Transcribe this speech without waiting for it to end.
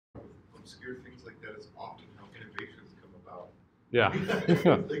obscure things like that is often how innovations come about. Yeah.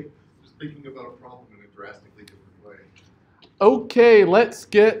 Just thinking about a problem in a drastically different way. Okay, let's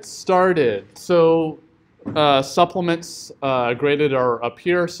get started. So supplements graded are up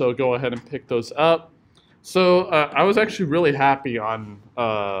here, so go ahead and pick those up. So I was actually really happy on,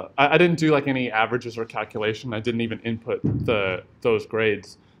 I didn't do like any averages or calculation. I didn't even input those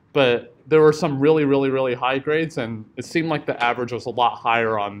grades. But there were some really, really, really high grades, and it seemed like the average was a lot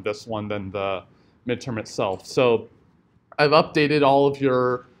higher on this one than the midterm itself. So I've updated all of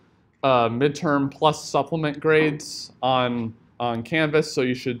your midterm plus supplement grades on Canvas, so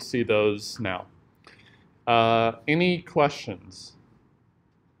you should see those now. Any questions?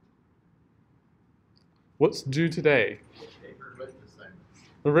 What's due today? Written assignment.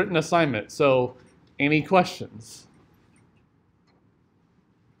 The written assignment. So any questions?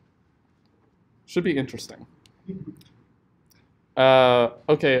 Should be interesting.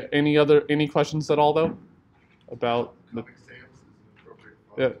 Okay, any questions at all though? About Comic Sans is an appropriate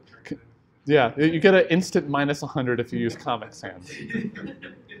font. Yeah, you get an instant minus 100 if you use Comic Sans.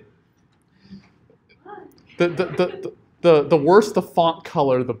 The worse the font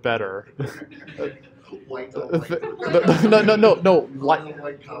color, the better. White No. White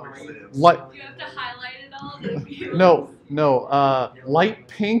Light. Do you have to highlight it all? No. Light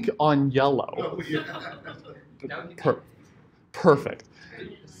pink on yellow. Oh, yeah. Perfect.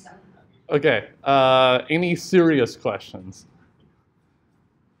 Okay. Any serious questions?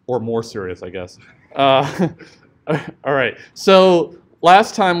 Or more serious, I guess. All right. So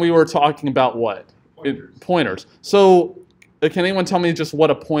last time we were talking about what? Pointers. So can anyone tell me just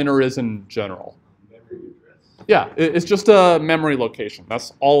what a pointer is in general? Memory address. Yeah, it's just a memory location.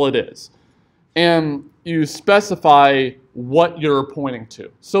 That's all it is. And you specify what you're pointing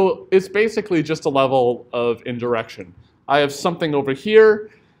to. So it's basically just a level of indirection. I have something over here.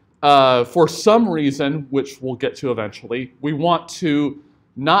 For some reason, which we'll get to eventually, we want to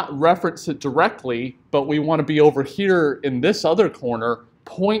not reference it directly, but we want to be over here in this other corner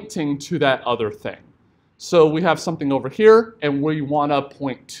pointing to that other thing. So we have something over here, and we want to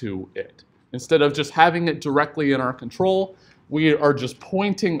point to it. Instead of just having it directly in our control, we are just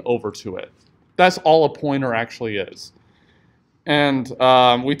pointing over to it. That's all a pointer actually is. And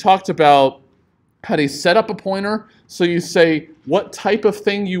we talked about how to set up a pointer. So you say what type of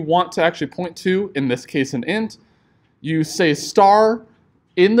thing you want to actually point to, in this case an int. You say star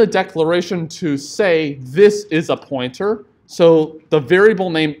in the declaration to say this is a pointer. So the variable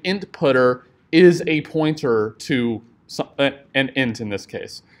name intputter is a pointer to an int in this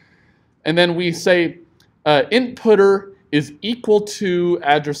case. And then we say intputter is equal to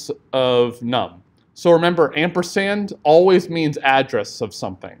address of num. So remember, ampersand always means address of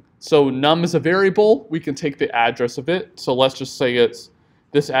something. So num is a variable. We can take the address of it. So let's just say it's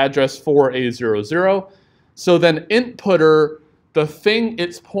this address 4A00. So then intputter, the thing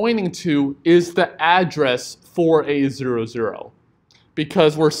it's pointing to is the address 4A00.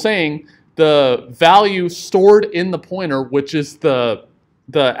 Because we're saying the value stored in the pointer, which is the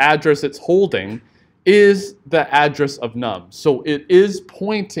address it's holding, is the address of num. So it is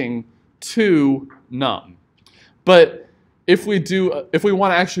pointing to num. But if we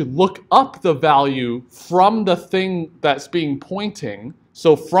want to actually look up the value from the thing that's being pointing,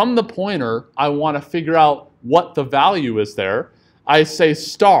 so from the pointer, I want to figure out what the value is there, I say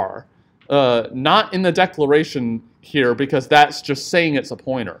star, not in the declaration here because that's just saying it's a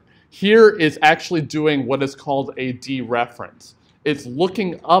pointer. Here is actually doing what is called a dereference. It's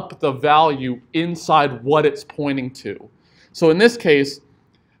looking up the value inside what it's pointing to. So in this case,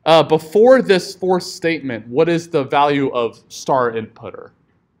 before this fourth statement, what is the value of star intputter?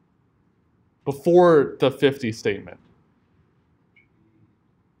 Before the 50 statement.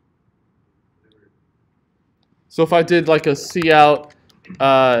 So if I did like a cout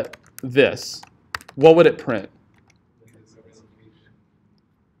this, what would it print?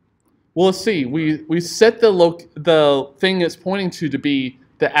 Well, let's see. We set the thing it's pointing to be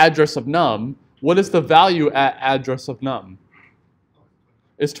the address of num. What is the value at address of num?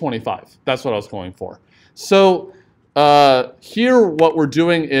 It's 25. That's what I was going for. So here what we're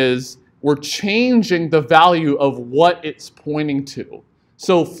doing is we're changing the value of what it's pointing to.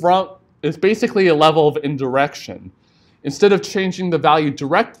 So it's basically a level of indirection. Instead of changing the value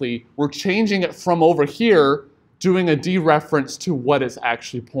directly, we're changing it from over here, doing a dereference to what it's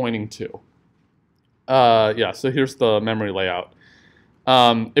actually pointing to. Yeah, so here's the memory layout.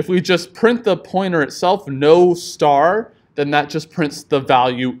 If we just print the pointer itself, no star, then that just prints the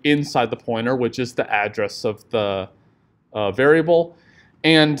value inside the pointer, which is the address of the variable.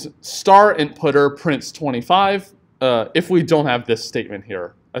 And star intputter prints 25 if we don't have this statement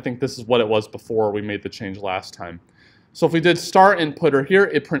here. I think this is what it was before we made the change last time. So if we did star inputter here,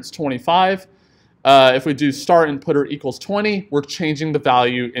 it prints 25. If we do star inputter equals 20, we're changing the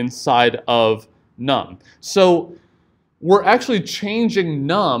value inside of num. So we're actually changing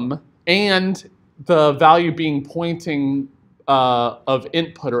num and the value being pointing of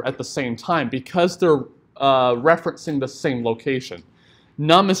inputter at the same time because they're referencing the same location.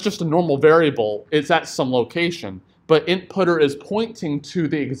 Num is just a normal variable. It's at some location, but inputter is pointing to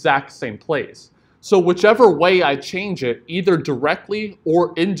the exact same place. So whichever way I change it, either directly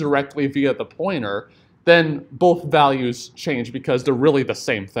or indirectly via the pointer, then both values change because they're really the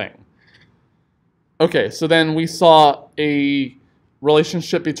same thing. Okay, so then we saw a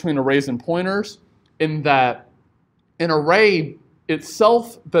relationship between arrays and pointers in that an array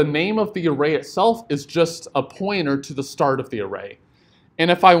itself, the name of the array itself is just a pointer to the start of the array. And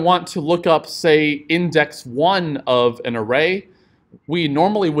if I want to look up, say, index 1 of an array, we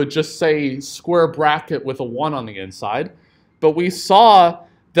normally would just say square bracket with a 1 on the inside. But we saw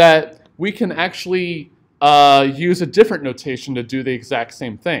that we can actually use a different notation to do the exact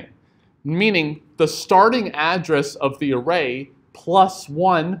same thing. Meaning the starting address of the array plus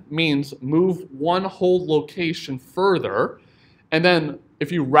 1 means move one whole location further. And then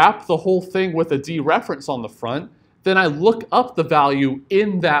if you wrap the whole thing with a dereference on the front, then I look up the value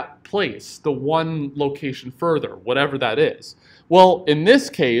in that place, the one location further, whatever that is. Well, in this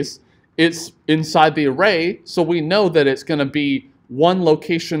case, it's inside the array, so we know that it's going to be one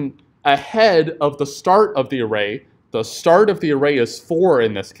location ahead of the start of the array. The start of the array is 4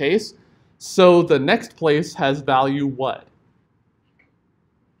 in this case, so the next place has value what?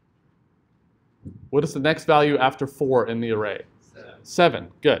 What is the next value after 4 in the array? 7.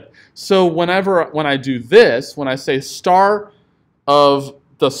 Good. So when I do this, when I say star of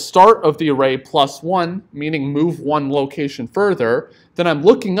the start of the array plus 1, meaning move one location further, then I'm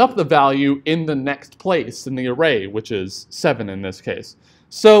looking up the value in the next place in the array, which is 7 in this case.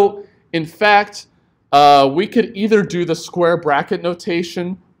 So in fact, we could either do the square bracket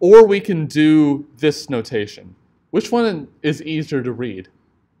notation or we can do this notation. Which one is easier to read?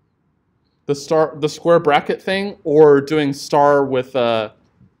 The square bracket thing, or doing star with add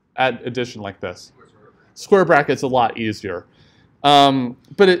addition like this? Square bracket's a lot easier.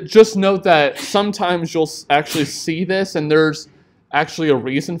 But just note that sometimes you'll actually see this, and there's actually a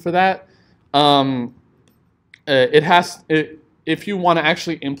reason for that. If you want to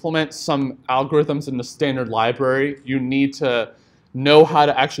actually implement some algorithms in the standard library, you need to know how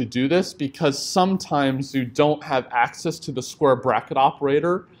to actually do this, because sometimes you don't have access to the square bracket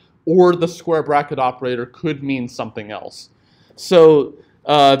operator, or the square bracket operator could mean something else. So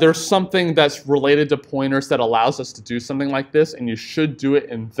there's something that's related to pointers that allows us to do something like this, and you should do it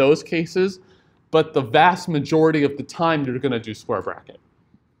in those cases, but the vast majority of the time you're going to do square bracket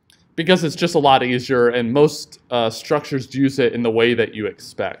because it's just a lot easier, and most structures use it in the way that you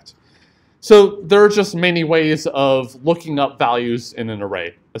expect. So there are just many ways of looking up values in an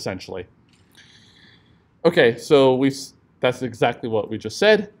array, essentially. Okay, so that's exactly what we just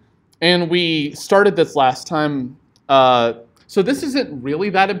said. And we started this last time. So this isn't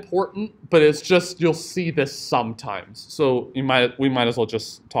really that important, but it's just you'll see this sometimes. So we might as well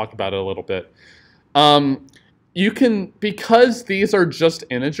just talk about it a little bit. You can, because these are just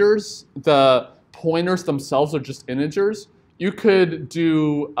integers, the pointers themselves are just integers, you could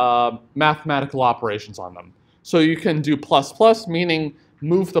do mathematical operations on them. So you can do plus plus, meaning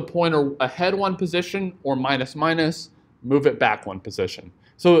move the pointer ahead one position, or minus minus, move it back one position.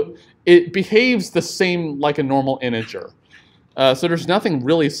 So it behaves the same like a normal integer. So there's nothing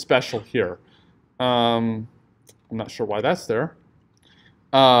really special here. I'm not sure why that's there.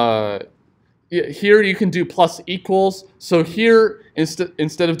 Here you can do plus equals. So here,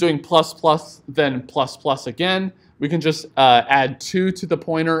 instead of doing plus plus, then plus plus again, we can just add 2 to the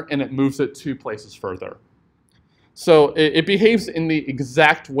pointer, and it moves it 2 places further. So it behaves in the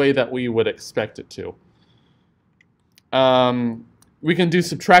exact way that we would expect it to. We can do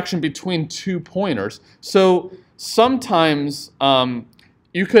subtraction between 2 pointers. So sometimes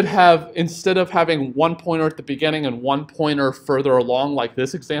you could have, instead of having one pointer at the beginning and one pointer further along, like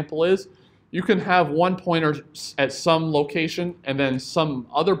this example is, you can have one pointer at some location and then some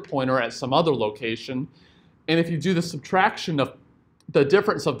other pointer at some other location. And if you do the subtraction of the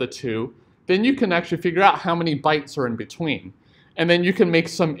difference of the two, then you can actually figure out how many bytes are in between. And then you can make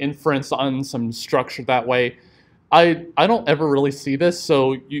some inference on some structure that way. I don't ever really see this,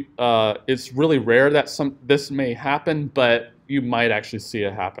 so it's really rare that this may happen, but you might actually see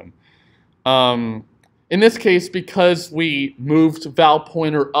it happen. In this case, because we moved val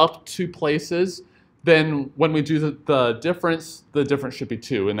pointer up 2 places, then when we do the difference should be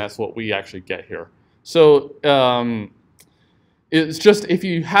 2, and that's what we actually get here. So it's just if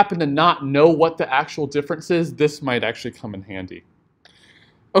you happen to not know what the actual difference is, this might actually come in handy.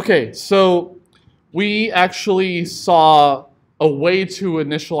 Okay, so we actually saw a way to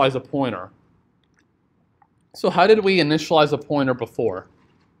initialize a pointer. So how did we initialize a pointer before?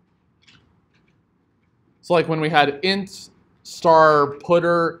 So like when we had int star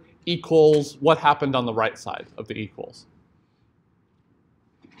putter equals, what happened on the right side of the equals?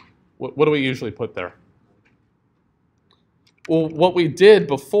 What do we usually put there? Well, what we did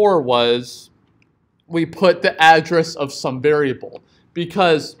before was we put the address of some variable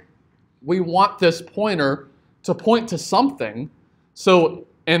because we want this pointer to point to something. So,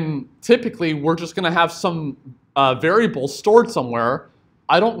 and typically we're just going to have some variable stored somewhere.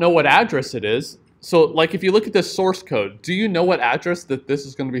 I don't know what address it is. So like if you look at this source code, do you know what address that this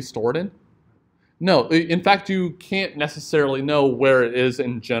is going to be stored in? No, in fact, you can't necessarily know where it is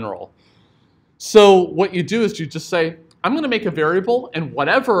in general. So what you do is you just say, I'm going to make a variable, and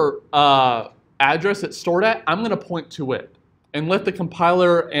whatever address it's stored at, I'm going to point to it. And let the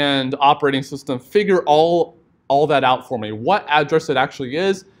compiler and operating system figure all that out for me, what address it actually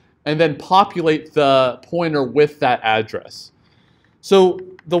is, and then populate the pointer with that address. So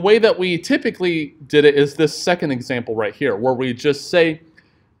the way that we typically did it is this second example right here, where we just say,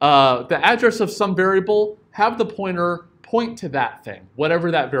 the address of some variable, have the pointer point to that thing, whatever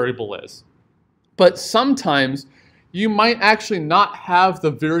that variable is. But sometimes you might actually not have the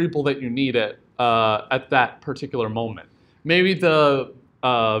variable that you need at that particular moment. Maybe the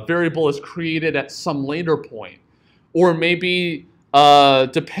variable is created at some later point, or maybe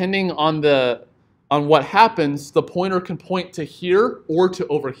depending on what happens, the pointer can point to here or to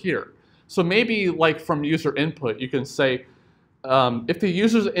over here. So maybe like from user input, you can say, if the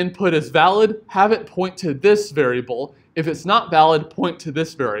user's input is valid, have it point to this variable. If it's not valid, point to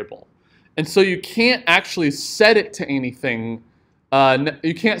this variable. And so you can't actually set it to anything.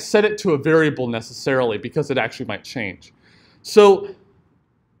 You can't set it to a variable necessarily because it actually might change. So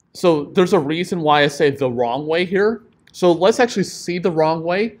there's a reason why I say the wrong way here. So let's actually see the wrong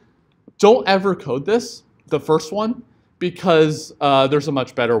way. Don't ever code this, the first one, because there's a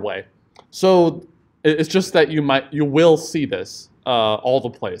much better way. So it's just that you will see this all the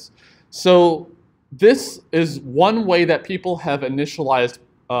place. So this is one way that people have initialized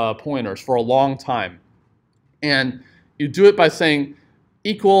pointers for a long time. And you do it by saying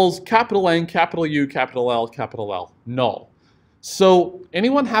equals capital N, capital U, capital L, null. So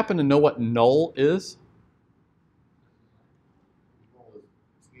anyone happen to know what null is?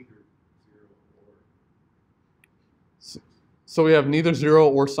 So we have neither 0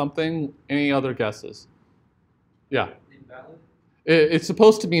 or something. Any other guesses? Yeah. Invalid? It's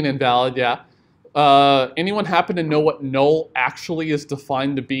supposed to be an invalid, yeah. Anyone happen to know what null actually is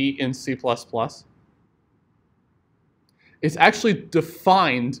defined to be in C++? It's actually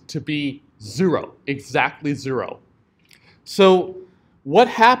defined to be 0, exactly 0. So what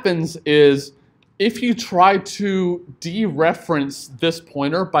happens is if you try to dereference this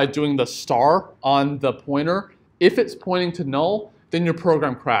pointer by doing the star on the pointer, if it's pointing to null, then your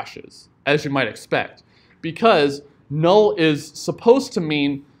program crashes, as you might expect. Because null is supposed to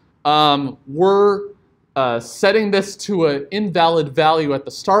mean we're setting this to an invalid value at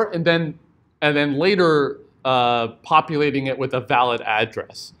the start and then later populating it with a valid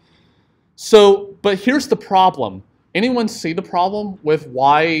address. So, but here's the problem. Anyone see the problem with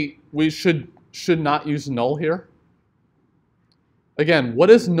why we should not use null here? Again,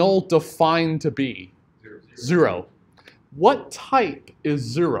 what is null defined to be? 0. What type is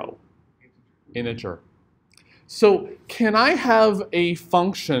 0? Integer. So can I have a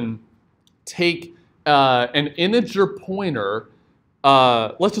function take an integer pointer,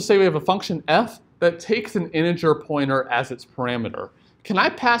 let's just say we have a function f that takes an integer pointer as its parameter. Can I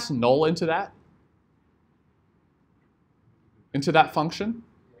pass null into that? Into that function?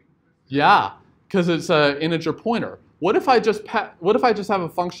 Yeah, because it's an integer pointer. What if I just have a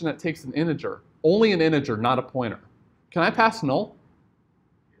function that takes an integer? Only an integer, not a pointer. Can I pass null?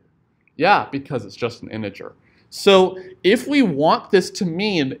 Yeah, because it's just an integer. So if we want this to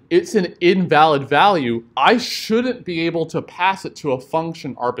mean it's an invalid value, I shouldn't be able to pass it to a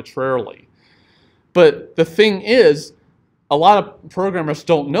function arbitrarily. But the thing is, a lot of programmers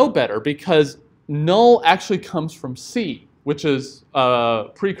don't know better because null actually comes from C, which is a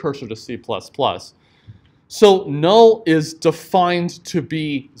precursor to C++. So null is defined to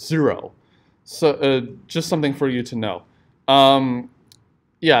be 0. So just something for you to know.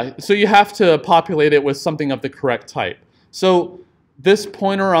 Yeah, so you have to populate it with something of the correct type. So this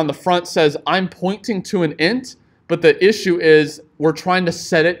pointer on the front says I'm pointing to an int, but the issue is we're trying to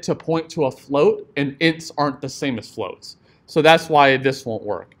set it to point to a float, and ints aren't the same as floats. So that's why this won't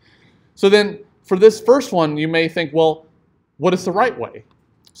work. So then for this first one, you may think, well, what is the right way?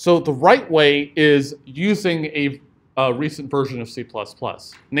 So the right way is using a recent version of C++,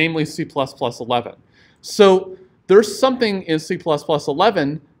 namely C++11. So there's something in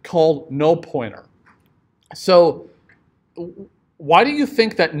C++11 called null pointer. So why do you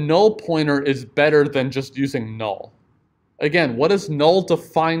think that null pointer is better than just using null? Again, what is null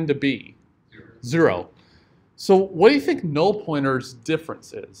defined to be? 0. So what do you think null pointer's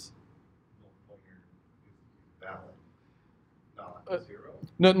difference is? Null pointer is valid, not 0.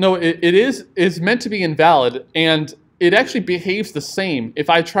 No, it is meant to be invalid, and it actually behaves the same. If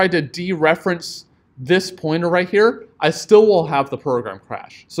I try to dereference this pointer right here, I still will have the program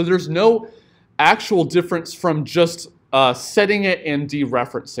crash. So there's no actual difference from just setting it and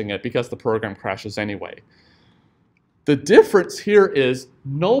dereferencing it because the program crashes anyway. The difference here is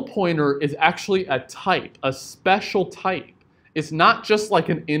null pointer is actually a type, a special type. It's not just like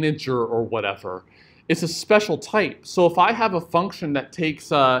an integer or whatever. It's a special type. So if I have a function that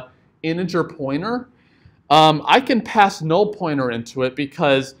takes an integer pointer, I can pass null pointer into it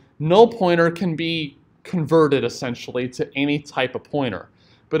because null pointer can be converted essentially to any type of pointer.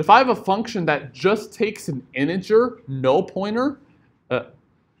 But if I have a function that just takes an integer no pointer, you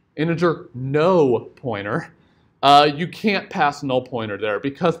can't pass null pointer there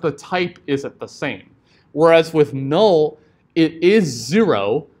because the type isn't the same. Whereas with null, it is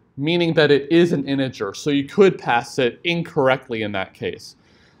 0, meaning that it is an integer. So you could pass it incorrectly in that case.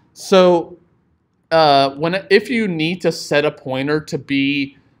 So if you need to set a pointer to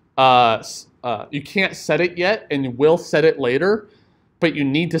be, you can't set it yet and you will set it later, but you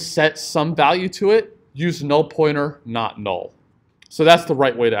need to set some value to it, use null pointer, not null. So that's the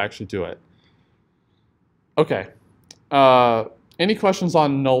right way to actually do it. Okay. Any questions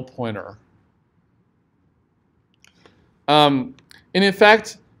on null pointer? And in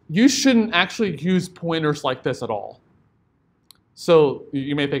fact, you shouldn't actually use pointers like this at all. So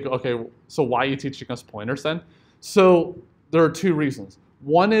you may think, okay, so why are you teaching us pointers then? So there are 2 reasons.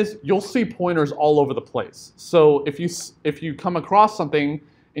 One is you'll see pointers all over the place. So if you come across something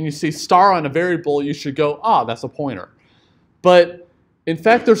and you see star on a variable, you should go, ah, that's a pointer. But in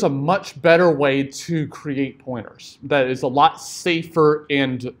fact, there's a much better way to create pointers that is a lot safer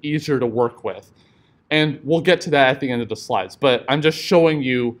and easier to work with. And we'll get to that at the end of the slides. But I'm just showing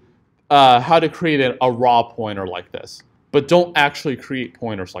you how to create a raw pointer like this. But don't actually create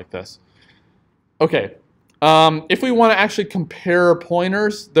pointers like this. Okay. If we want to actually compare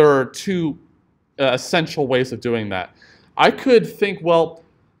pointers, there are 2 essential ways of doing that. I could think, well,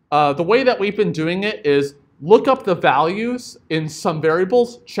 the way that we've been doing it is look up the values in some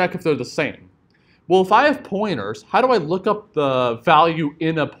variables, check if they're the same. Well, if I have pointers, how do I look up the value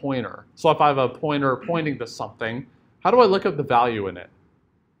in a pointer? So if I have a pointer pointing to something, how do I look up the value in it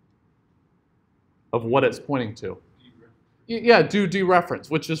of what it's pointing to? Yeah, do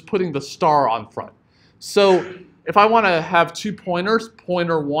dereference, which is putting the star on front. So if I want to have 2 pointers,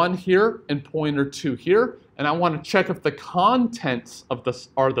 pointer 1 here and pointer 2 here, and I want to check if the contents of this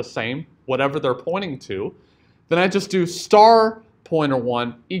are the same, whatever they're pointing to, then I just do star pointer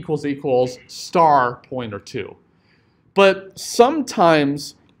 1 equals star pointer 2. But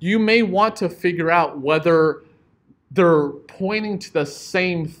sometimes you may want to figure out whether they're pointing to the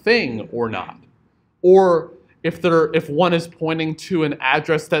same thing or not. Or if one is pointing to an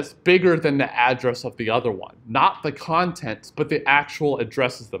address that's bigger than the address of the other one. Not the contents, but the actual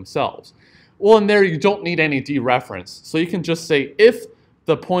addresses themselves. Well, in there you don't need any dereference. So you can just say if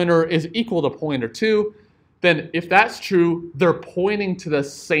the pointer is equal to pointer 2, then if that's true, they're pointing to the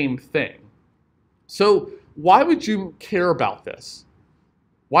same thing. So why would you care about this?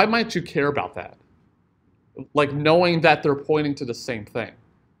 Why might you care about that? Like knowing that they're pointing to the same thing.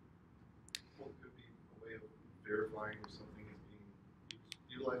 Well, it could be a way of verifying if something is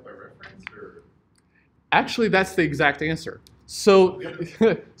being utilized by reference, or? Actually, that's the exact answer. So,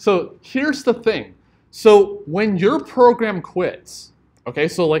 so here's the thing. So when your program quits, okay,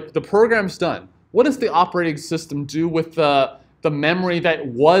 so like the program's done, what does the operating system do with the memory that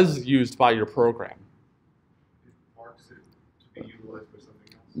was used by your program? It marks it to be utilized by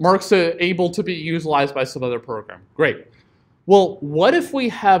something else. Marks it able to be utilized by some other program. Great. Well, what if we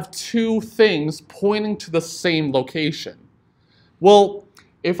have 2 things pointing to the same location? Well,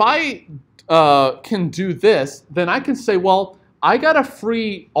 if I can do this, then I can say, well, I gotta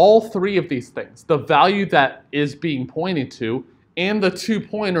free all 3 of these things, the value that is being pointed to and the 2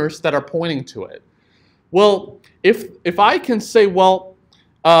 pointers that are pointing to it. Well, if I can say, well,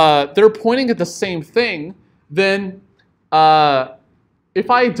 they're pointing at the same thing, then if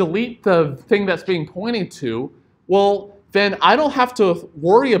I delete the thing that's being pointed to, well, then I don't have to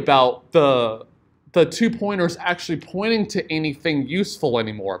worry about the 2 pointers actually pointing to anything useful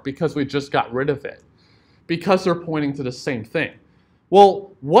anymore because we just got rid of it, because they're pointing to the same thing.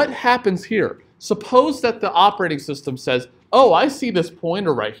 Well, what happens here? Suppose that the operating system says, oh, I see this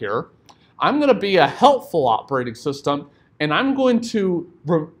pointer right here. I'm going to be a helpful operating system, and I'm going to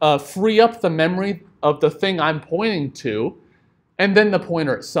free up the memory of the thing I'm pointing to, and then the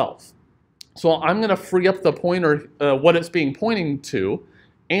pointer itself. So I'm going to free up the pointer, what it's being pointing to,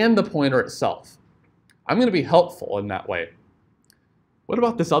 and the pointer itself. I'm going to be helpful in that way. What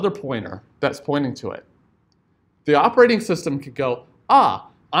about this other pointer that's pointing to it? The operating system could go,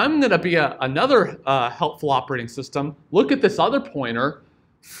 I'm going to be another helpful operating system. Look at this other pointer.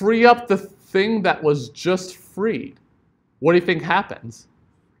 Free up the thing that was just freed. What do you think happens?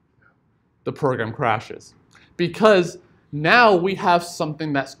 The program crashes. Because now we have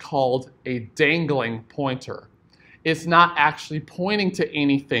something that's called a dangling pointer. It's not actually pointing to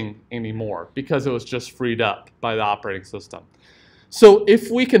anything anymore because it was just freed up by the operating system. So if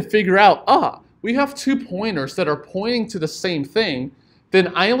we can figure out, we have 2 pointers that are pointing to the same thing,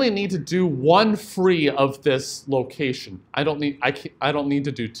 then I only need to do 1 free of this location. I don't need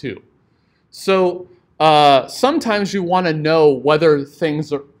to do 2. So sometimes you want to know whether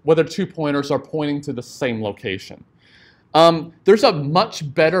 2 pointers are pointing to the same location. There's a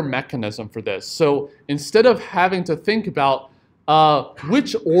much better mechanism for this. So instead of having to think about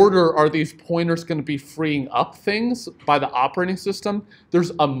which order are these pointers going to be freeing up things by the operating system,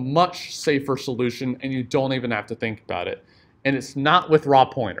 there's a much safer solution, and you don't even have to think about it. And it's not with raw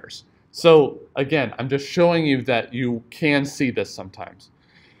pointers. So again, I'm just showing you that you can see this sometimes.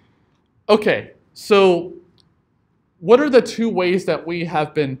 Okay, so what are the 2 ways that we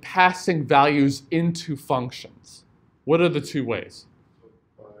have been passing values into functions? What are the 2 ways?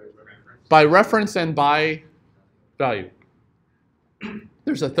 By reference and by value.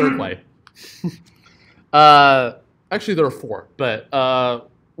 There's a 3rd way. Actually, there are 4, but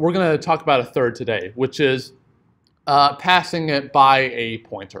we're going to talk about a 3rd today, which is passing it by a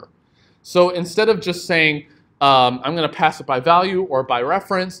pointer. So instead of just saying, I'm going to pass it by value or by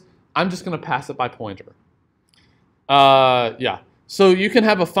reference, I'm just going to pass it by pointer. So you can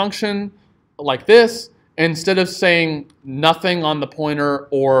have a function like this. Instead of saying nothing on the pointer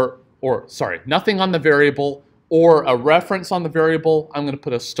nothing on the variable or a reference on the variable, I'm going to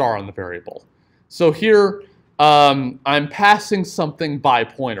put a star on the variable. So here, I'm passing something by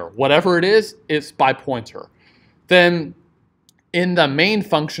pointer. Whatever it is, it's by pointer. Then in the main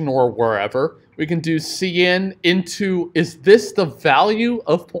function or wherever, we can do cin into, is this the value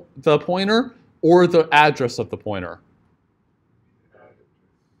of the pointer or the address of the pointer?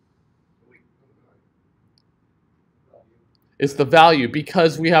 It's the value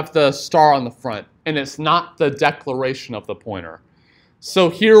because we have the star on the front, and it's not the declaration of the pointer. So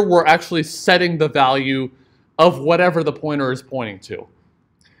here we're actually setting the value of whatever the pointer is pointing to.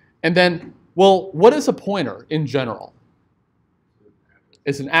 And then, well, what is a pointer in general?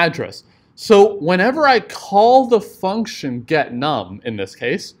 It's an address. So whenever I call the function getNum, in this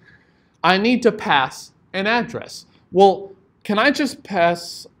case, I need to pass an address. Well, can I just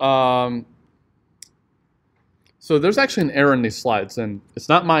pass... So there's actually an error in these slides, and it's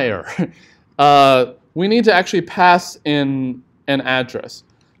not my error. We need to actually pass in an address.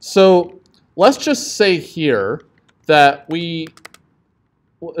 So let's just say here that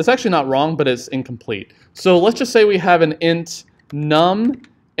well, it's actually not wrong, but it's incomplete. So let's just say we have an int num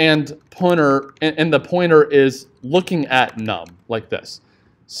and pointer, and the pointer is looking at num, like this.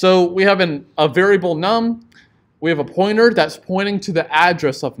 So we have a variable num. We have a pointer that's pointing to the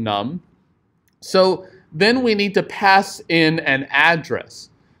address of num. So then we need to pass in an address.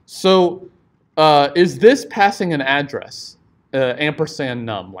 So is this passing an address? Ampersand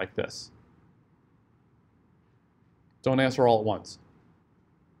num, like this. Don't answer all at once.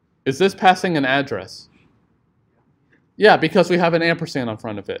 Is this passing an address? Yeah, because we have an ampersand in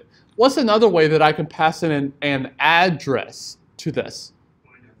front of it. What's another way that I can pass in an address to this?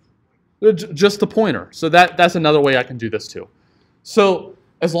 Just the pointer. So that's another way I can do this too. So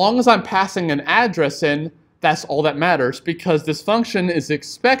as long as I'm passing an address in, that's all that matters because this function is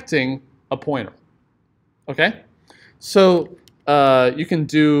expecting a pointer. Okay? So you can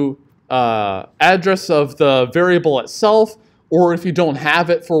do address of the variable itself, or if you don't have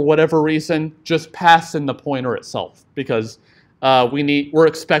it for whatever reason, just pass in the pointer itself because we're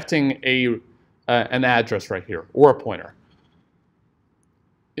expecting an address right here or a pointer.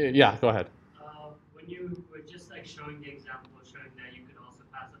 Yeah, go ahead. When you were just like showing the example, showing that you could also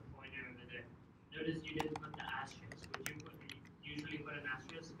pass a pointer over there, notice you didn't put the asterisk. Would you usually put an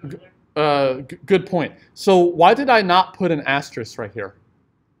asterisk over there? Good point. So why did I not put an asterisk right here?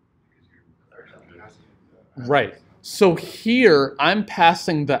 Right. So here I'm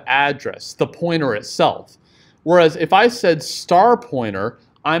passing the address, the pointer itself. Whereas if I said star pointer,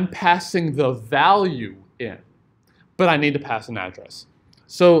 I'm passing the value in, but I need to pass an address.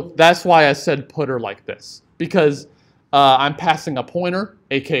 So that's why I said putter like this, because I'm passing a pointer,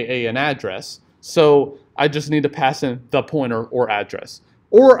 aka an address. So I just need to pass in the pointer or address.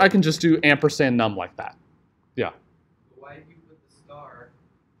 Or I can just do ampersand num like that. Yeah. Why did you put the star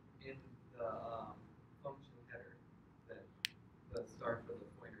in the function header, the star for the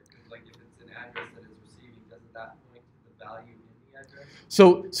pointer? Because like if it's an address that is receiving, doesn't that point to the value in the address?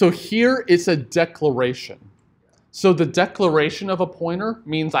 So here it's a declaration. So the declaration of a pointer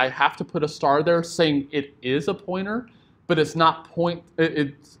means I have to put a star there saying it is a pointer, but it's not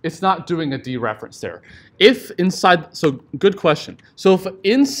it's not doing a dereference there. If inside, so good question. So if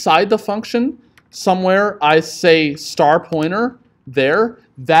inside the function somewhere I say star pointer there,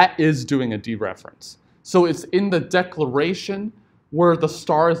 that is doing a dereference. So it's in the declaration where the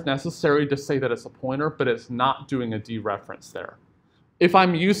star is necessary to say that it's a pointer, but it's not doing a dereference there. If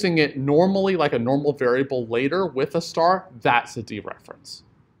I'm using it normally, like a normal variable later with a star, that's a dereference.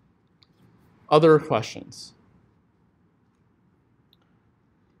 Other questions?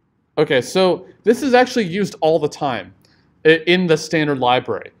 Okay, so this is actually used all the time in the standard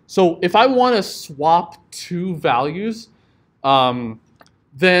library. So if I want to swap two values,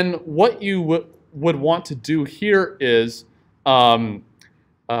 then what you would want to do here is, so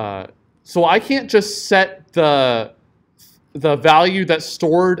I can't just set the value that's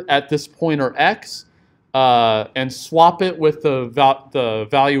stored at this pointer x and swap it with the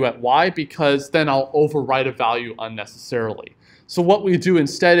value at y, because then I'll overwrite a value unnecessarily. So what we do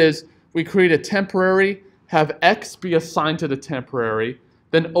instead is we create a temporary, have x be assigned to the temporary,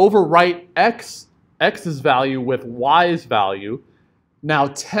 then overwrite x's value with y's value. Now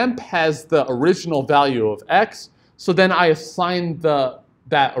temp has the original value of x, so then I assign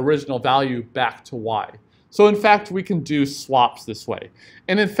that original value back to y. So in fact, we can do swaps this way.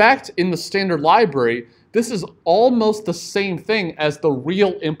 And in fact, in the standard library, this is almost the same thing as the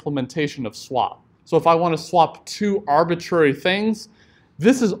real implementation of swap. So if I want to swap two arbitrary things,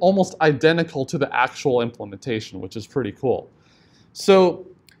 this is almost identical to the actual implementation, which is pretty cool. So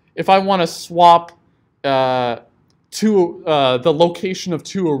if I want to swap the location of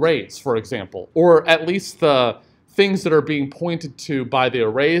two arrays, for example, or at least the things that are being pointed to by the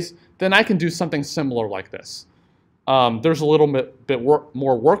arrays, then I can do something similar like this. There's a little bit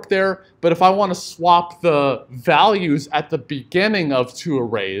more work there, but if I want to swap the values at the beginning of two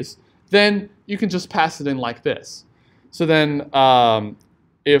arrays, then you can just pass it in like this. So then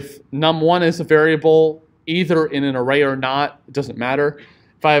if num1 is a variable either in an array or not, it doesn't matter.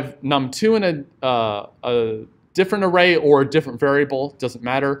 If I have num2 in a different array or a different variable, it doesn't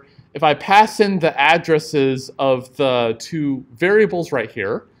matter. If I pass in the addresses of the two variables right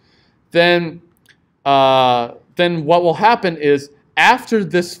here, then what will happen is after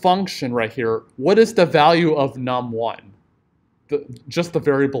this function right here, what is the value of num1? Just the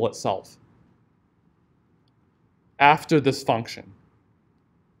variable itself. After this function.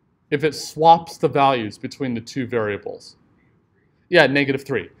 If it swaps the values between the two variables. Yeah,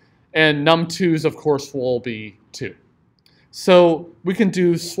 -3. And num2's, of course, will be 2. So we can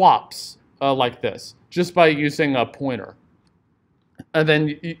do swaps like this, just by using a pointer. And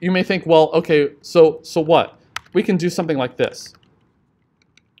then you may think, well, okay, so what? We can do something like this.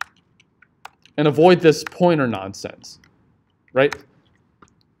 And avoid this pointer nonsense, right?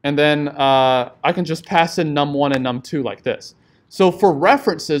 And then I can just pass in num1 and num2 like this. So for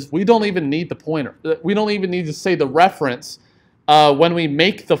references, we don't even need the pointer. We don't even need to say the reference when we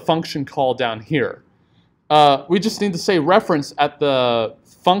make the function call down here. We just need to say reference at the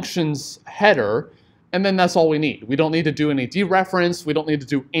function's header, and then that's all we need. We don't need to do any dereference. We don't need to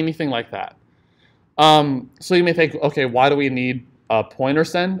do anything like that. So you may think, okay, why do we need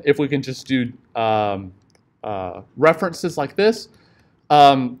pointers then if we can just do references like this?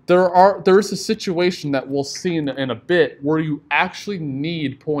 There is a situation that we'll see in a bit where you actually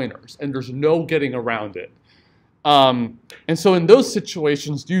need pointers, and there's no getting around it. And so in those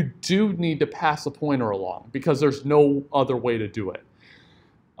situations, you do need to pass a pointer along because there's no other way to do it,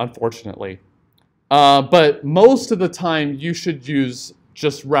 unfortunately. But most of the time, you should use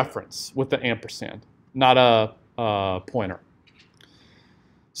just reference with the ampersand, not a pointer.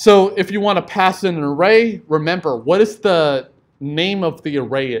 So if you want to pass in an array, remember, what is the name of the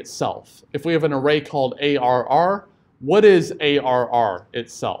array itself. If we have an array called ARR, what is ARR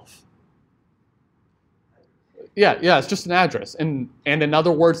itself? Yeah, it's just an address. And in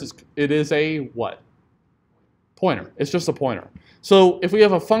other words, it is a what? Pointer. It's just a pointer. So if we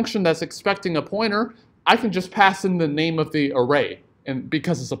have a function that's expecting a pointer, I can just pass in the name of the array, and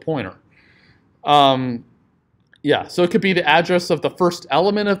because it's a pointer. Yeah, so it could be the address of the first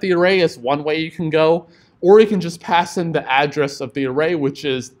element of the array is one way you can go, or you can just pass in the address of the array, which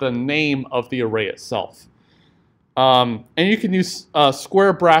is the name of the array itself. And you can use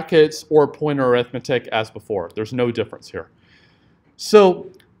square brackets or pointer arithmetic as before. There's no difference here. So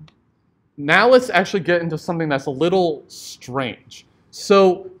now let's actually get into something that's a little strange.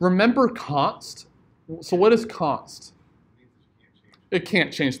 So remember const? So what is const? It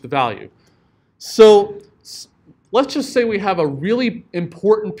can't change the value. So let's just say we have a really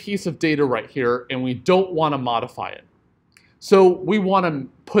important piece of data right here and we don't want to modify it. So we want to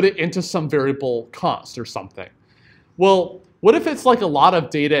put it into some variable const or something. Well, what if it's like a lot of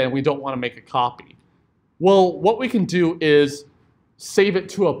data and we don't want to make a copy? Well, what we can do is save it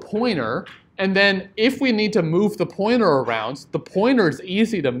to a pointer, and then if we need to move the pointer around, the pointer is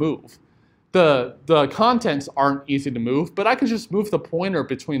easy to move. The contents aren't easy to move, but I can just move the pointer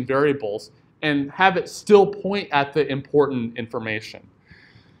between variables and have it still point at the important information.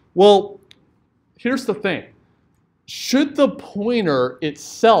 Well, here's the thing. Should the pointer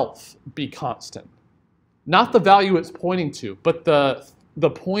itself be constant? Not the value it's pointing to, but the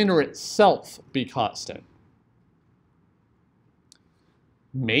pointer itself be constant.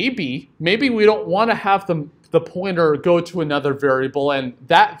 Maybe we don't want to have the pointer go to another variable and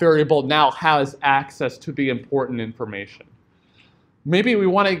that variable now has access to the important information. Maybe we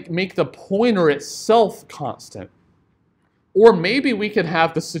want to make the pointer itself constant. Or maybe we can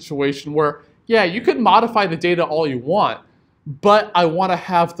have the situation where, yeah, you could modify the data all you want, but I want to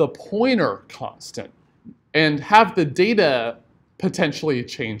have the pointer constant and have the data potentially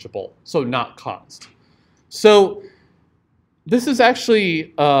changeable, so not const. So this is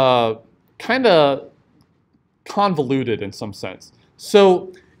actually kind of convoluted in some sense.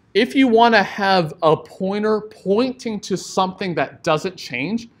 So if you want to have a pointer pointing to something that doesn't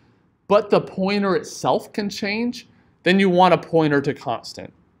change, but the pointer itself can change, then you want a pointer to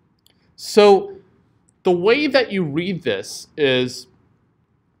constant. So the way that you read this is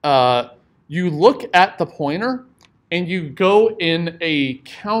you look at the pointer and you go in a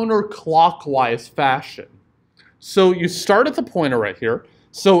counterclockwise fashion. So you start at the pointer right here.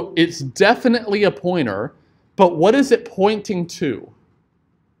 So it's definitely a pointer, but what is it pointing to?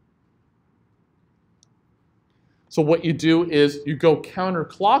 So what you do is you go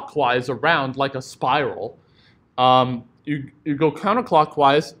counterclockwise around like a spiral. You go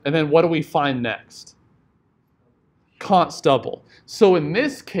counterclockwise, and then what do we find next? Const double. So in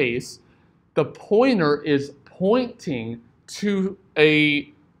this case, the pointer is pointing to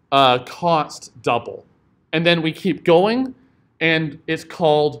a const double. And then we keep going, and it's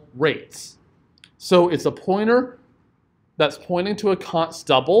called rates. So it's a pointer that's pointing to a const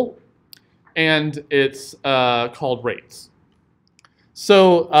double, and it's called rates.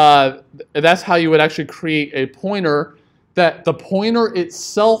 So that's how you would actually create a pointer that the pointer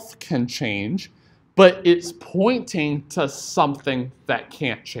itself can change, but it's pointing to something that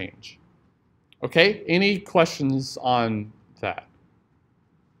can't change. Okay, any questions on that?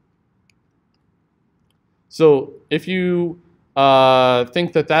 So if you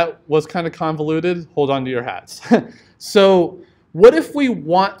think that that was kind of convoluted, hold on to your hats. So what if we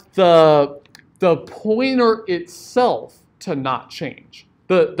want the pointer itself to not change?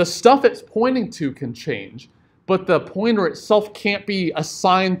 The stuff it's pointing to can change, but the pointer itself can't be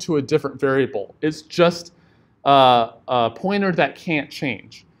assigned to a different variable. It's just a pointer that can't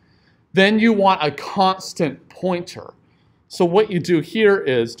change. Then you want a constant pointer. So what you do here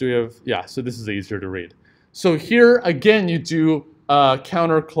is, so this is easier to read. So here, again, you do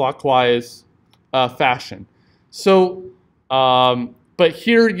counterclockwise fashion. So, but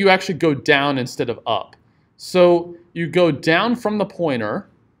here you actually go down instead of up. So you go down from the pointer,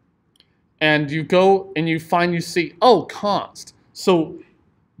 and you go and you see, oh, const. So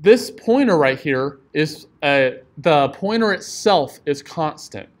this pointer right here is, the pointer itself is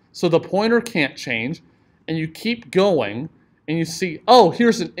constant. So the pointer can't change, and you keep going, and you see, oh,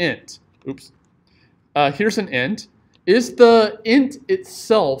 here's an int. Oops. Here's an int. Is the int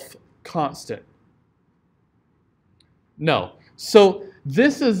itself constant? No. So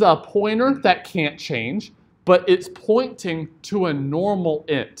this is a pointer that can't change, but it's pointing to a normal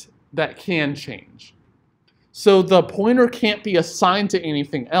int that can change. So the pointer can't be assigned to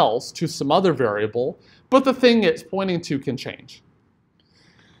anything else, to some other variable, but the thing it's pointing to can change.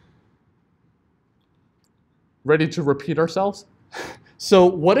 Ready to repeat ourselves? So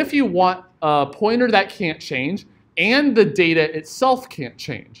what if you want a pointer that can't change and the data itself can't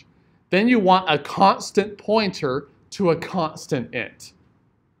change? Then you want a constant pointer to a constant int.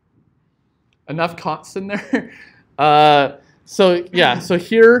 Enough constant there? So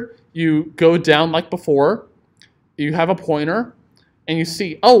here you go down like before. You have a pointer, and you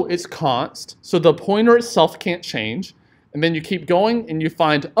see, oh, it's const, so the pointer itself can't change. And then you keep going, and you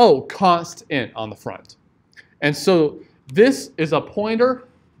find, oh, const int on the front. And so this is a pointer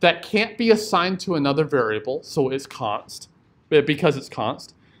that can't be assigned to another variable, so it's const, because it's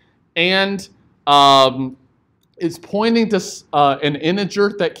const. And it's pointing to an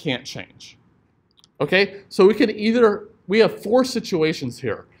integer that can't change. Okay, so we have 4 situations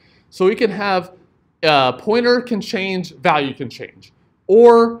here. So we can have pointer can change, value can change.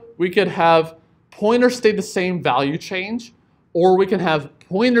 Or we could have pointer stay the same, value change. Or we can have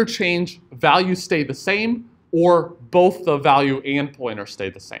pointer change, value stay the same, or both the value and pointer stay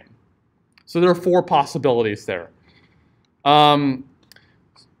the same. So there are 4 possibilities there.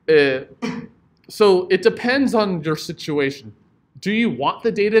 So it depends on your situation. Do you want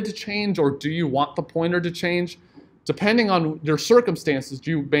the data to change, or do you want the pointer to change? Depending on your circumstances,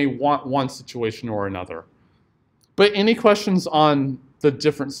 you may want one situation or another. But any questions on the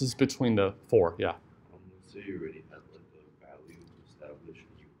differences between the 4? Yeah. Let's say you already had like the value established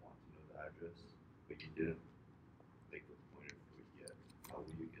and you want to know the address, but you didn't make the pointer for it yet. How will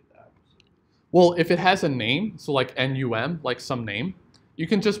you get the address? Well, if it has a name, so like NUM, like some name, you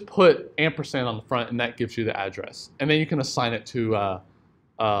can just put ampersand on the front, and that gives you the address. And then you can assign it to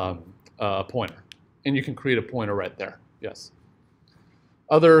a pointer. And you can create a pointer right there. Yes.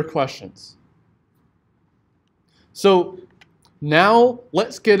 Other questions? So now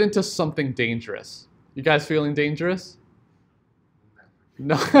let's get into something dangerous. You guys feeling dangerous?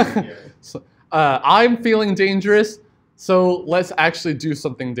 No. So, I'm feeling dangerous, so let's actually do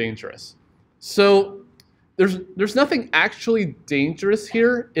something dangerous. So there's nothing actually dangerous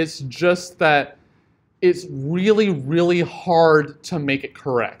here. It's just that it's really, really hard to make it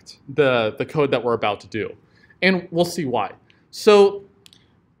correct, the code that we're about to do. And we'll see why. So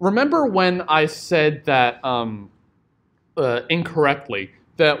remember when I said that incorrectly,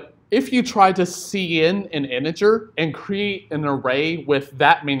 that if you try to see in an integer and create an array with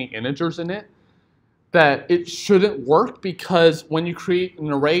that many integers in it, that it shouldn't work, because when you create an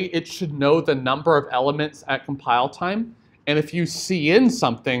array, it should know the number of elements at compile time. And if you see in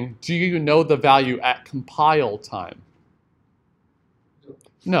something, do you know the value at compile time?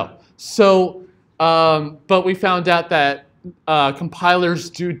 No. So, but we found out that compilers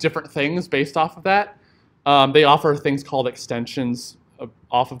do different things based off of that. They offer things called extensions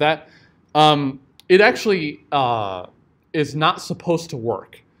off of that. It actually is not supposed to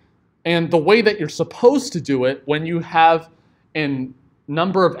work. And the way that you're supposed to do it, when you have a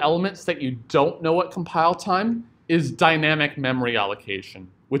number of elements that you don't know at compile time, is dynamic memory allocation,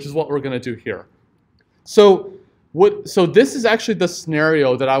 which is what we're going to do here. So this is actually the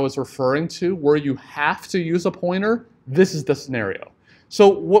scenario that I was referring to, where you have to use a pointer. This is the scenario. So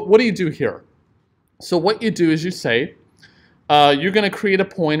what do you do here? So what you do is you say, you're going to create a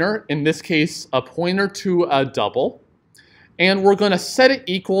pointer, in this case, a pointer to a double, and we're going to set it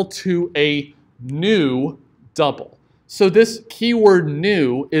equal to a new double. So this keyword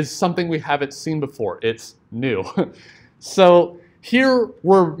new is something we haven't seen before. It's new. So here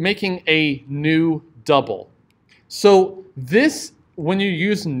we're making a new double. So this, when you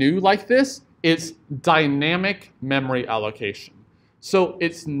use new like this, it's dynamic memory allocation. So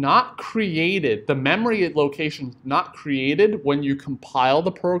it's not created, the memory location is not created when you compile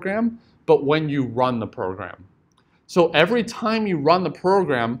the program, but when you run the program. So every time you run the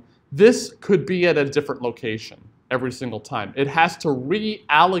program, this could be at a different location every single time. It has to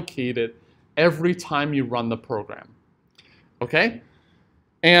reallocate it every time you run the program. Okay?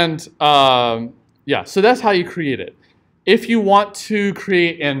 And yeah, so that's how you create it. If you want to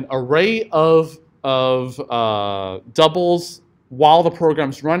create an array of doubles while the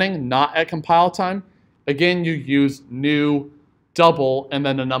program's running, not at compile time, again, you use new double and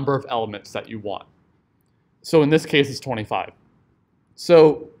then a number of elements that you want. So in this case, it's 25.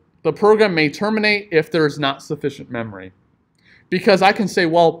 So the program may terminate if there is not sufficient memory. Because I can say,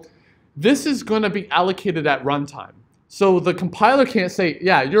 well, this is going to be allocated at runtime. So the compiler can't say,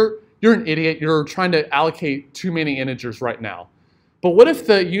 yeah, you're an idiot, you're trying to allocate too many integers right now. But what if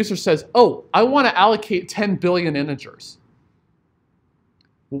the user says, oh, I want to allocate 10 billion integers?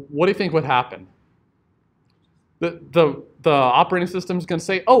 What do you think would happen? The operating system is going to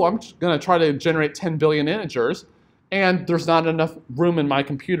say, oh, I'm going to try to generate 10 billion integers, and there's not enough room in my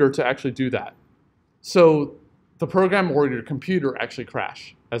computer to actually do that. So the program or your computer actually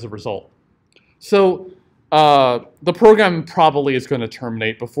crash as a result. So the program probably is going to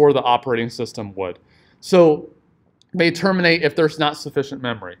terminate before the operating system would. So they terminate if there's not sufficient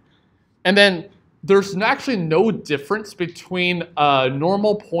memory. And then there's actually no difference between a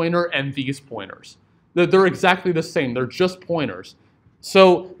normal pointer and these pointers. They're exactly the same. They're just pointers.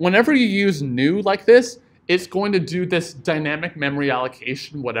 So whenever you use new like this, it's going to do this dynamic memory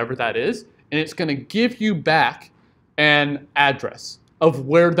allocation, whatever that is, and it's going to give you back an address of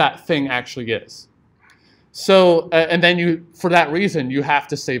where that thing actually is. So, and then for that reason, you have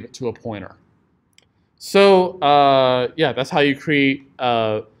to save it to a pointer. So, yeah, that's how you create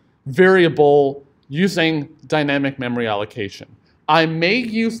a variable using dynamic memory allocation. I may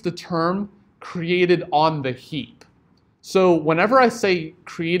use the term created on the heap. So whenever I say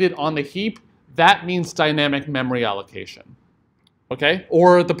created on the heap, that means dynamic memory allocation, okay?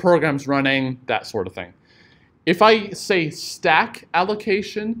 Or the program's running, that sort of thing. If I say stack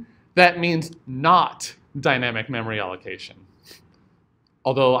allocation, that means not dynamic memory allocation.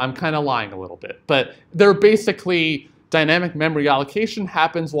 Although I'm kind of lying a little bit, but they're basically dynamic memory allocation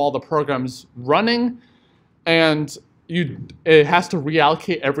happens while the program's running, and it has to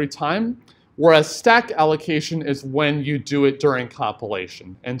reallocate every time. Whereas stack allocation is when you do it during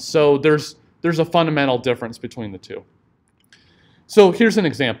compilation. And so there's a fundamental difference between the two. So here's an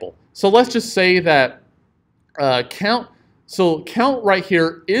example. So let's just say that count right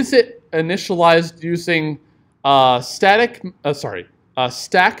here, is it initialized using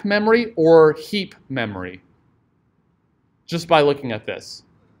stack memory or heap memory? Just by looking at this.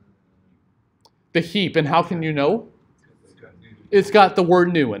 The heap, and how can you know? It's got the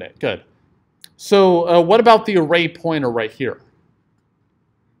word new in it, good. So what about the array pointer right here?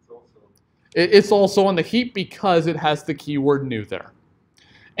 It's also on the heap because it has the keyword new there.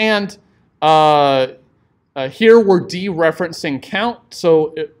 And here we're dereferencing count.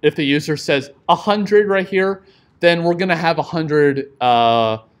 So if the user says 100 right here, then we're going to have 100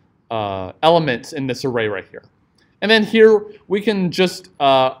 elements in this array right here. And then here we can just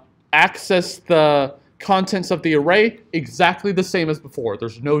access the contents of the array exactly the same as before.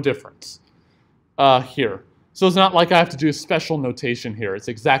 There's no difference here. So it's not like I have to do a special notation here. It's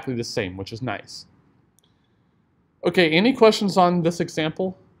exactly the same, which is nice. Okay, any questions on this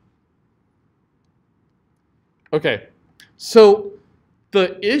example? Okay, so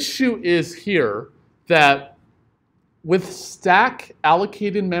the issue is here that with stack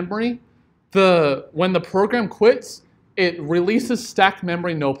allocated memory, when the program quits, it releases stack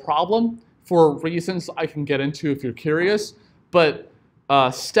memory no problem for reasons I can get into if you're curious. But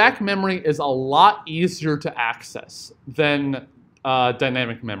stack memory is a lot easier to access than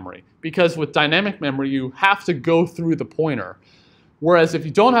dynamic memory. Because with dynamic memory, you have to go through the pointer. Whereas if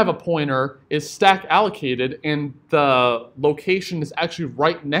you don't have a pointer, it's stack allocated, and the location is actually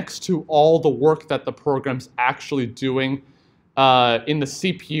right next to all the work that the program's actually doing in the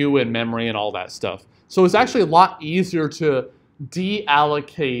CPU and memory and all that stuff. So it's actually a lot easier to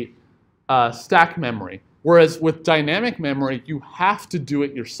deallocate stack memory. Whereas with dynamic memory, you have to do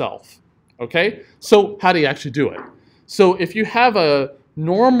it yourself, okay? So how do you actually do it? So if you have a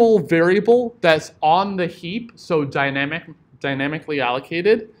normal variable that's on the heap, so dynamically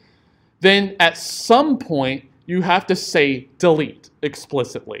allocated, then at some point, you have to say delete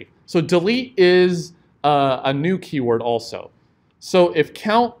explicitly. So delete is a new keyword also. So if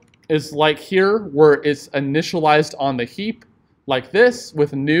count is like here, where it's initialized on the heap, like this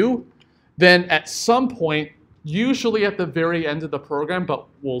with new, then at some point, usually at the very end of the program, but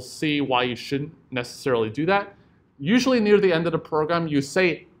we'll see why you shouldn't necessarily do that. Usually near the end of the program, you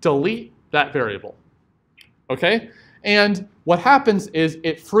say delete that variable, okay? And what happens is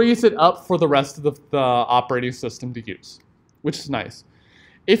it frees it up for the rest of the operating system to use, which is nice.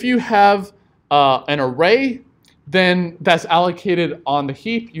 If you have an array, then that's allocated on the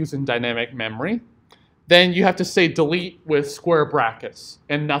heap using dynamic memory, then you have to say delete with square brackets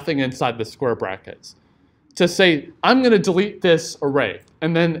and nothing inside the square brackets to say, I'm going to delete this array.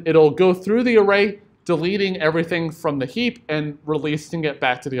 And then it'll go through the array, deleting everything from the heap and releasing it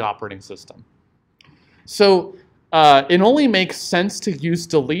back to the operating system. So it only makes sense to use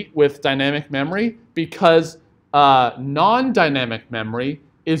delete with dynamic memory because non-dynamic memory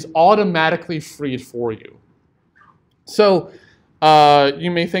is automatically freed for you. So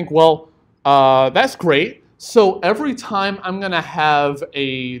you may think, well, that's great. So every time I'm going to have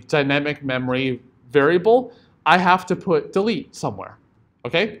a dynamic memory variable, I have to put delete somewhere.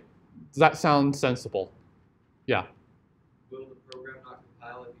 Okay? Does that sound sensible? Yeah. Will the program not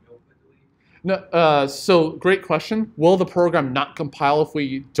compile if you don't put delete? No, so great question. Will the program not compile if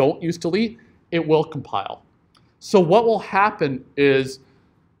we don't use delete? It will compile. So what will happen is,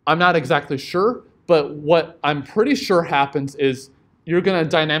 I'm not exactly sure, but what I'm pretty sure happens is you're going to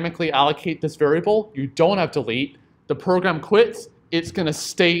dynamically allocate this variable. You don't have delete. The program quits. It's going to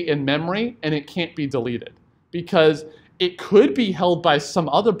stay in memory, and it can't be deleted because it could be held by some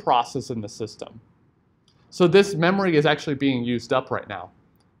other process in the system. So this memory is actually being used up right now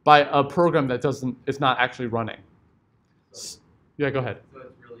by a program that is not actually running. Yeah, go ahead. So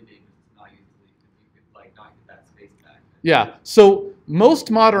it's really dangerous to not use delete because you could like not get that space back. Yeah, so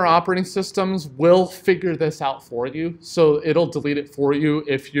most modern operating systems will figure this out for you. So it'll delete it for you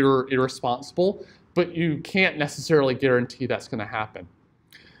if you're irresponsible, but you can't necessarily guarantee that's going to happen.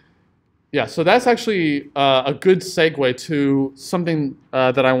 Yeah, so that's actually a good segue to something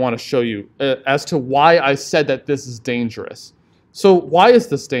that I want to show you as to why I said that this is dangerous. So why is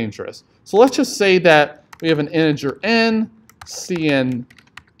this dangerous? So let's just say that we have an integer n, cn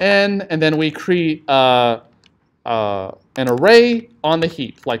n, and then we create an array on the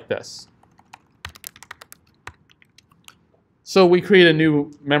heap like this. So we create a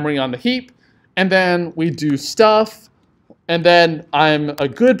new memory on the heap, and then we do stuff, and then I'm a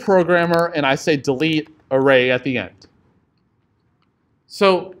good programmer, and I say delete array at the end.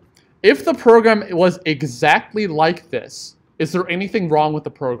 So if the program was exactly like this, is there anything wrong with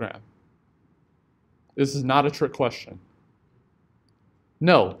the program? This is not a trick question.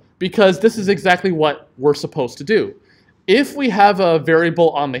 No, because this is exactly what we're supposed to do. If we have a variable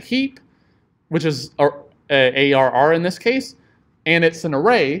on the heap, which is ARR in this case, and it's an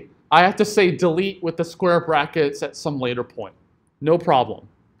array, I have to say delete with the square brackets at some later point. No problem.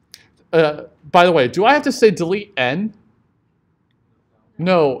 By the way, do I have to say delete n?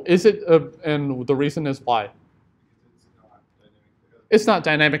 No. Is it? And the reason is why? It's not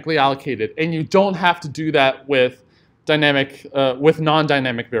dynamically allocated, and you don't have to do that with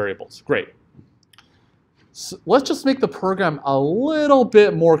non-dynamic variables. Great. So let's just make the program a little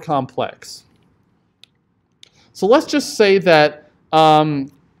bit more complex. So let's just say that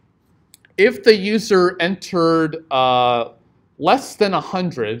if the user entered less than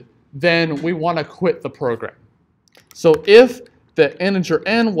 100, then we want to quit the program. So if the integer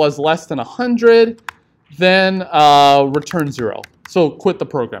n was less than 100, then return 0. So quit the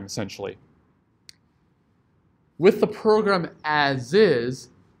program, essentially. With the program as is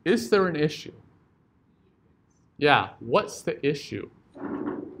there an issue? Yeah, what's the issue?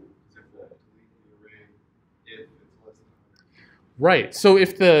 Right, so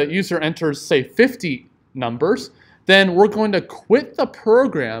if the user enters, say, 50 numbers, then we're going to quit the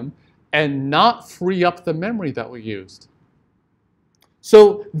program and not free up the memory that we used.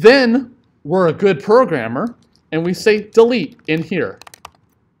 So then we're a good programmer, and we say delete in here.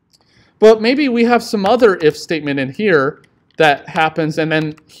 But maybe we have some other if statement in here that happens, and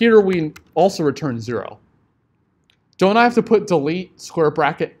then here we also return 0. Don't I have to put delete square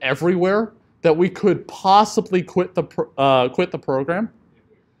bracket everywhere that we could possibly quit the program?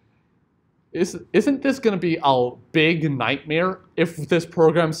 Isn't this going to be a big nightmare if this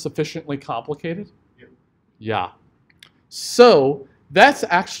program's sufficiently complicated? Yeah. So that's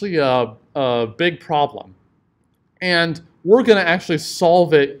actually a big problem. And we're going to actually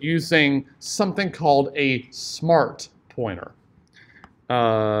solve it using something called a smart pointer.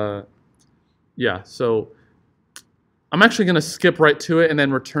 Yeah, so I'm actually going to skip right to it and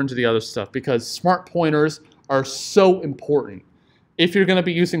then return to the other stuff because smart pointers are so important. If you're going to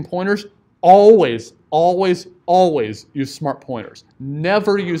be using pointers, always, always, always use smart pointers.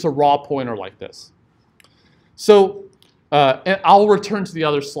 Never use a raw pointer like this. So, and I'll return to the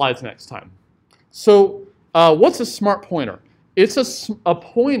other slides next time. So, what's a smart pointer? It's a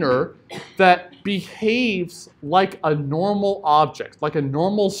pointer that behaves like a normal object, like a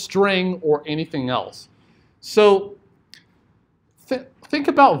normal string or anything else. So, think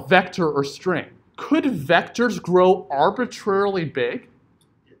about vector or string. Could vectors grow arbitrarily big?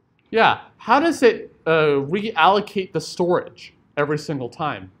 Yeah. How does it reallocate the storage every single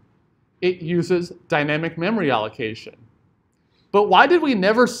time? It uses dynamic memory allocation. But why did we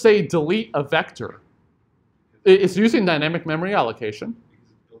never say delete a vector? It's using dynamic memory allocation.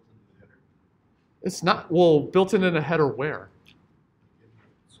 It's not, well, built in a header where?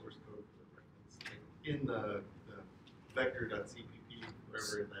 Source code in the vector.cpp,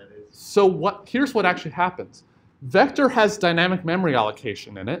 wherever that is. So here's what actually happens. Vector has dynamic memory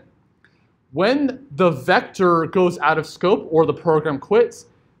allocation in it. When the vector goes out of scope or the program quits,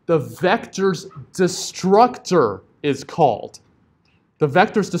 the vector's destructor is called. The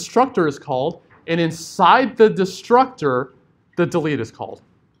vector's destructor is called, And inside the destructor, the delete is called,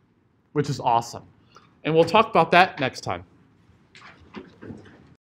 which is awesome. And we'll talk about that next time.